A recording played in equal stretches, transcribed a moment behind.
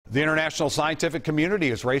The international scientific community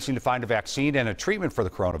is racing to find a vaccine and a treatment for the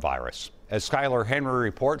coronavirus. As Skyler Henry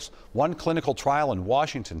reports, one clinical trial in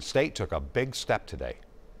Washington state took a big step today.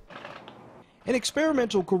 An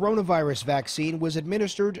experimental coronavirus vaccine was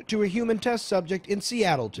administered to a human test subject in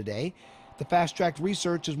Seattle today. The fast-tracked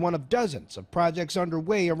research is one of dozens of projects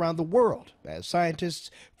underway around the world as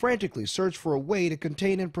scientists frantically search for a way to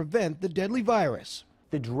contain and prevent the deadly virus.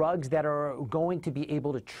 The drugs that are going to be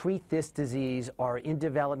able to treat this disease are in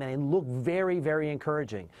development and look very, very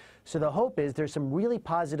encouraging. So the hope is there's some really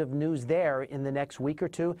positive news there in the next week or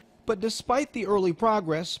two. But despite the early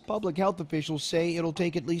progress, public health officials say it'll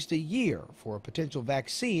take at least a year for a potential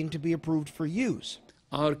vaccine to be approved for use.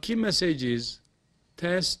 Our key message is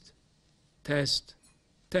test, test,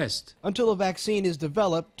 test. Until a vaccine is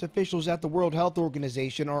developed, officials at the World Health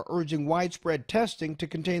Organization are urging widespread testing to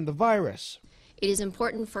contain the virus. It is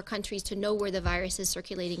important for countries to know where the virus is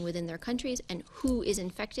circulating within their countries and who is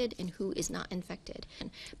infected and who is not infected. And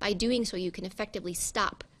by doing so, you can effectively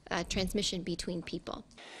stop transmission between people.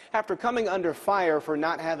 After coming under fire for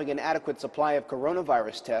not having an adequate supply of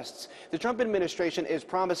coronavirus tests, the Trump administration is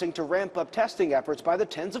promising to ramp up testing efforts by the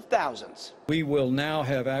tens of thousands. We will now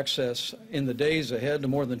have access in the days ahead to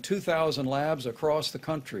more than 2,000 labs across the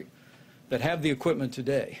country that have the equipment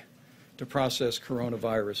today to process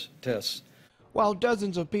coronavirus tests. While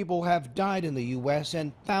dozens of people have died in the U.S.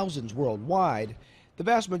 and thousands worldwide, the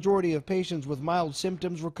vast majority of patients with mild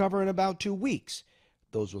symptoms recover in about 2 weeks.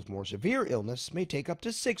 Those with more severe illness may take up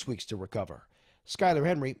to 6 weeks to recover. Skyler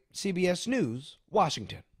Henry, CBS News,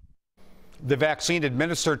 Washington. The vaccine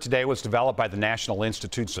administered today was developed by the National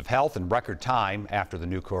Institutes of Health in record time after the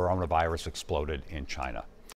new coronavirus exploded in China.